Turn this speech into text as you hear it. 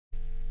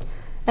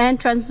And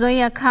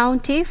Nzoia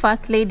County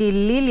First Lady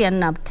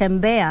Lilian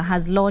Natembeya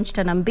has launched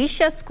an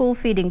ambitious school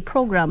feeding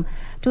program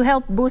to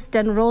help boost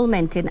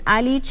enrollment in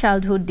early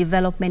childhood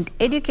development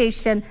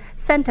education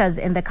centers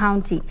in the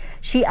county.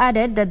 She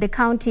added that the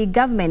county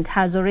government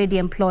has already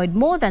employed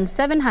more than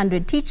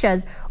 700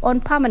 teachers on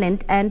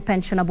permanent and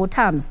pensionable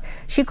terms.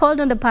 She called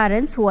on the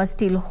parents who are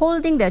still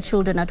holding their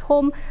children at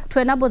home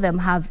to enable them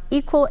have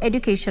equal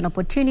education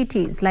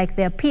opportunities like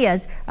their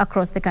peers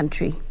across the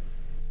country.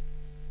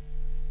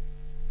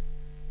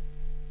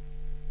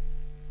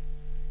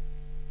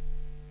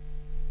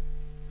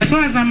 So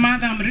as a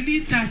mother, I'm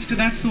really touched.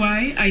 That's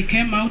why I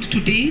came out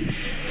today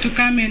to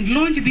come and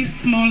launch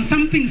this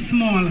something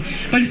small.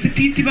 But it's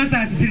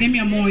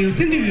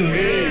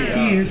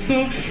yeah,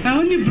 so I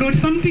only brought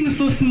something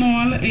so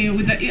small. I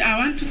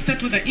want to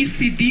start with the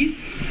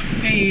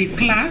ECDE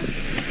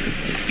class,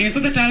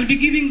 so that I'll be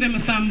giving them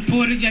some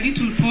porridge, a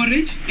little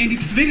porridge, and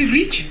it's very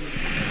rich.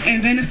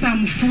 And then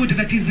some food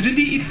that is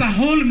really, it's a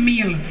whole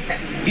meal,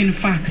 in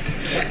fact.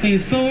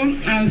 So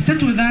I'll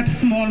start with that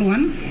small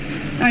one.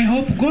 I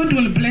hope God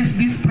will bless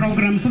this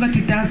program so that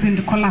it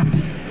doesn't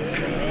collapse.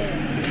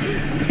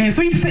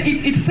 So it's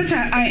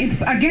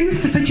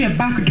against such a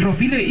backdrop.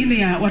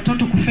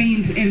 Watoto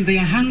kufaint and they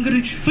are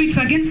hungry. So it's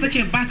against such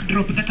a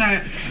backdrop that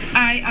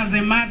I as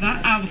a mother,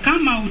 have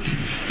come out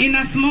in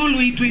a small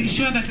way to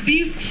ensure that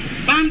these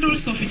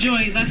bundles of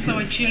joy, that's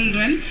our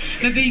children,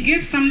 that they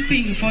get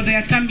something for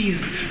their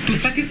tummies to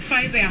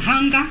satisfy their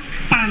hunger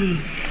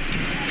pangs.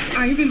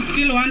 I even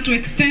still want to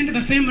extend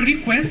the same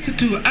request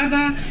to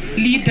other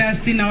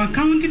leaders in our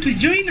county to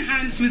join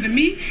hands with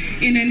me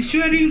in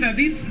ensuring that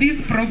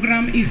this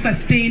program is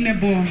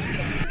sustainable.